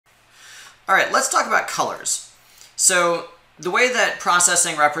All right, let's talk about colors. So the way that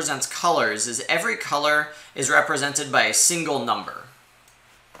processing represents colors is every color is represented by a single number.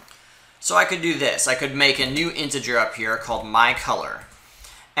 So I could do this. I could make a new integer up here called myColor.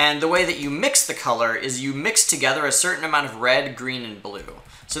 And the way that you mix the color is you mix together a certain amount of red, green, and blue.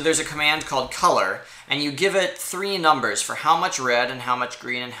 So there's a command called color, and you give it 3 numbers for how much red and how much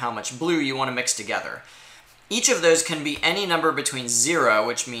green and how much blue you want to mix together. Each of those can be any number between 0,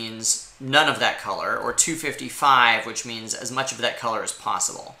 which means none of that color, or 255, which means as much of that color as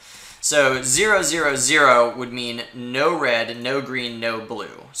possible. So 0, 0, 0 would mean no red, no green, no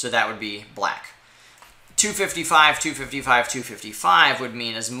blue. So that would be black. 255, 255, 255 would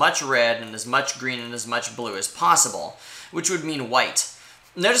mean as much red and as much green and as much blue as possible, which would mean white.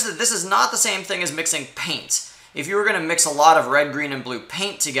 Notice that this is not the same thing as mixing paint. If you were going to mix a lot of red, green, and blue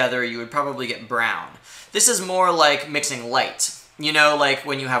paint together, you would probably get brown. This is more like mixing light. You know, like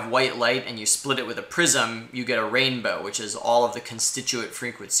when you have white light and you split it with a prism, you get a rainbow, which is all of the constituent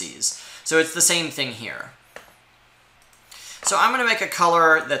frequencies. So it's the same thing here. So I'm going to make a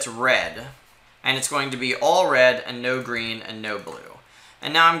color that's red, and it's going to be all red and no green and no blue.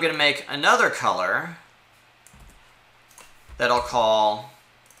 And now I'm going to make another color that I'll call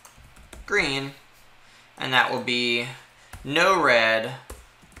green, and that will be no red,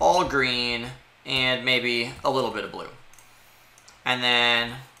 all green, and maybe a little bit of blue. And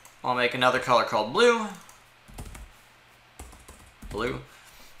then I'll make another color called blue. Blue.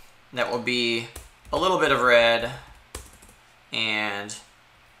 That will be a little bit of red and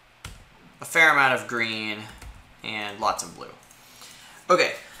a fair amount of green and lots of blue.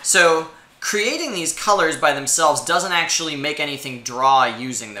 Okay, so creating these colors by themselves doesn't actually make anything draw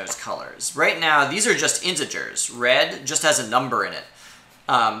using those colors. Right now, these are just integers. Red just has a number in it.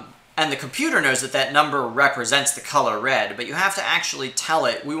 And the computer knows that that number represents the color red, but you have to actually tell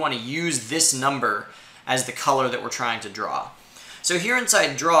it, we want to use this number as the color that we're trying to draw. So here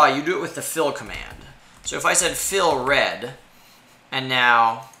inside draw, you do it with the fill command. So if I said fill red, and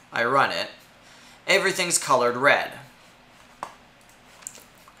now I run it, everything's colored red.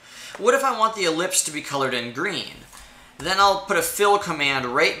 What if I want the ellipse to be colored in green? Then I'll put a fill command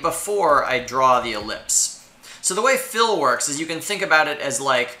right before I draw the ellipse. So the way fill works is you can think about it as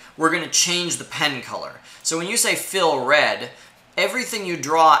like, we're going to change the pen color. So when you say fill red, everything you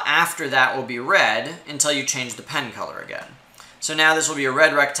draw after that will be red until you change the pen color again. So now this will be a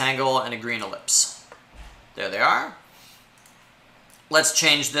red rectangle and a green ellipse. There they are. Let's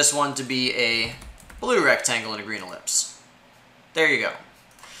change this one to be a blue rectangle and a green ellipse. There you go.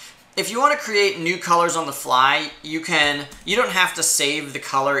 If you want to create new colors on the fly, you don't have to save the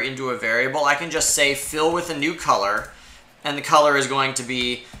color into a variable. I can just say fill with a new color, and the color is going to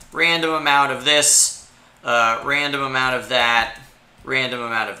be random amount of this, random amount of that, random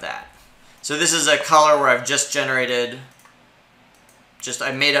amount of that. So this is a color where I've just generated,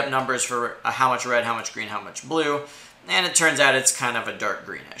 I made up numbers for how much red, how much green, how much blue, and it turns out it's kind of a dark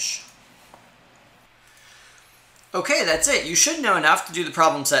greenish. Okay, that's it. You should know enough to do the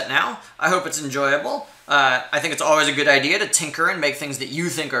problem set now. I hope it's enjoyable. I think it's always a good idea to tinker and make things that you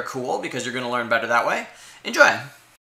think are cool because you're going to learn better that way. Enjoy!